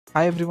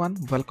Hi everyone,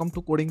 welcome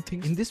to Coding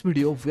Things. In this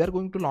video, we are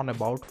going to learn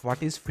about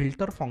what is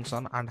filter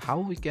function and how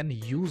we can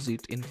use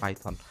it in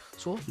Python.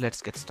 So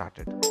let's get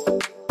started.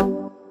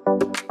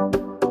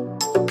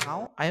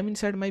 Now I am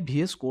inside my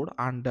VS Code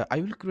and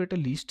I will create a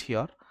list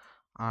here.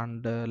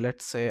 And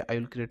let's say I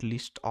will create a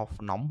list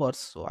of numbers.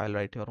 So I'll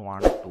write here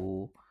 1,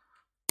 2,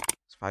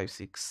 5,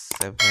 6,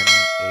 7,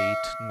 8,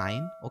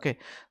 9. Okay,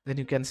 then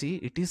you can see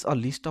it is a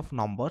list of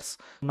numbers.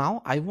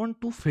 Now I want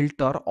to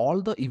filter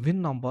all the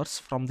even numbers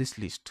from this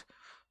list.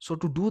 So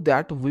to do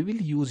that, we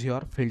will use here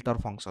filter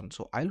function.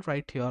 So I'll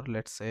write here,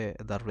 let's say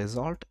the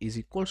result is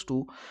equals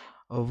to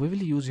we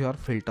will use here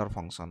filter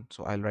function.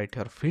 So I'll write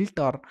here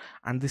filter,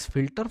 and this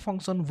filter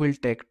function will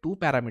take two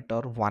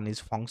parameter. One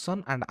is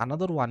function and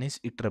another one is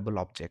iterable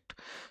object.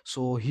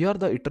 So here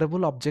the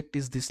iterable object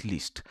is this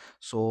list.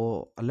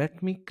 So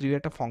let me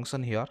create a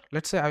function here.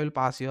 Let's say I will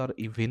pass here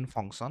even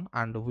function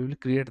and we will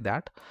create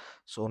that.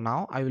 So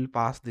now I will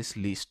pass this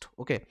list.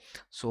 Okay,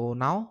 so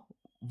now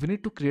we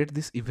need to create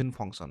this even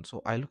function.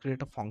 So I'll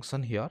create a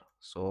function here.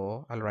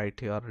 So I'll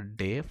write here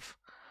def,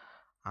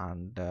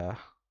 and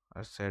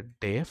I said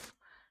def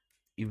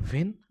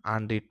even,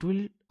 and it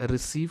will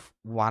receive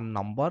one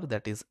number,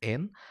 that is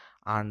n,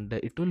 and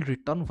it will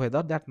return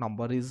whether that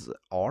number is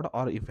odd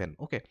or even.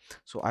 Okay,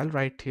 so I'll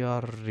write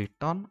here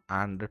return,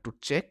 and to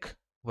check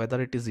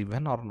whether it is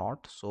even or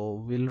not,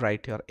 so we'll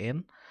write here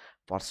n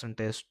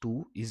percentage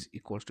 2 is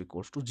equals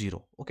to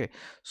 0. Okay,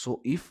 so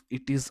if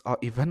it is a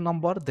even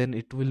number,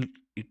 then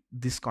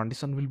this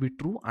condition will be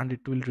true and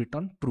it will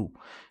return true.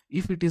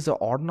 If it is a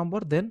odd number,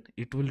 then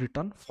it will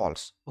return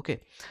false. Okay,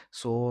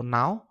 so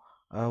now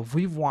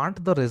we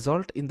want the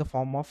result in the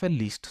form of a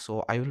list.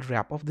 So I will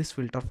wrap up this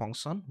filter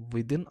function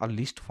within a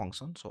list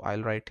function. So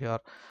I'll write here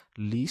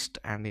list,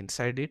 and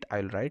inside it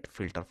I'll write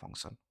filter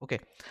function. Okay,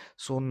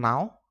 so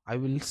now I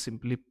will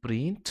simply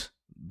print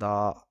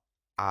the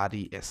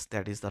res,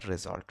 that is the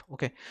result.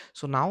 Okay,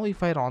 so now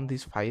if I run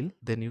this file,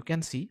 then you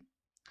can see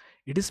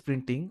it is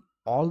printing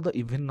all the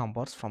even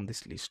numbers from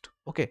this list.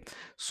 Okay,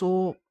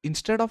 so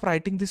instead of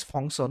writing this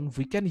function,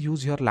 we can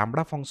use your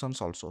lambda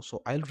functions also.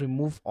 So I'll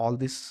remove all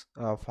this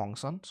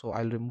function. So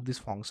I'll remove this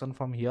function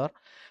from here,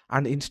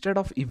 and instead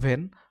of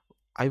even,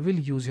 I will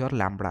use your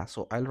lambda.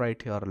 So I'll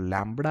write here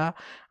lambda,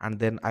 and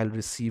then I'll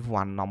receive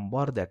one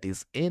number, that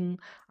is n,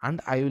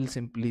 and I will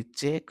simply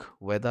check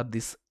whether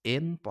this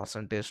n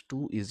percentage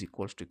 2 is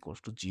equals to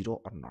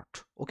 0 or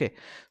not. Okay,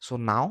 so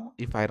now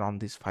if I run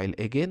this file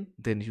again,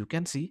 then you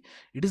can see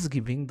it is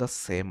giving the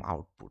same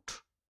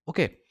output.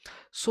 Okay,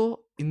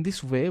 so in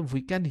this way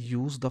we can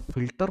use the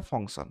filter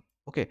function,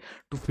 okay,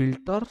 to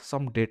filter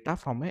some data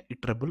from a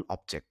iterable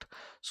object.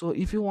 So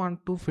if you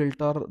want to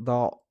filter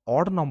the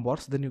odd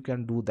numbers, then you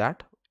can do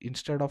that.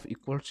 Instead of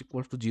equals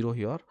to 0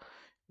 here,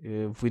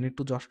 we need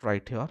to just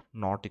write here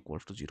not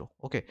equals to 0.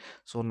 Okay,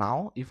 so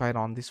now if I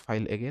run this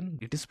file again,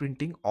 it is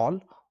printing all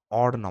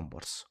odd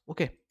numbers.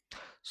 Okay,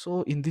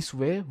 so in this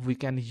way we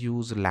can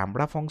use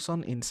lambda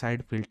function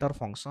inside filter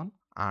function,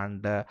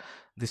 and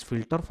this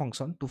filter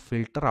function to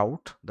filter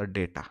out the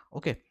data.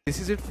 Okay, this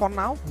is it for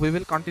now. We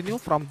will continue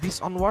from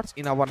this onwards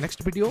in our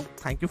next video.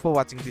 Thank you for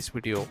watching this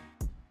video.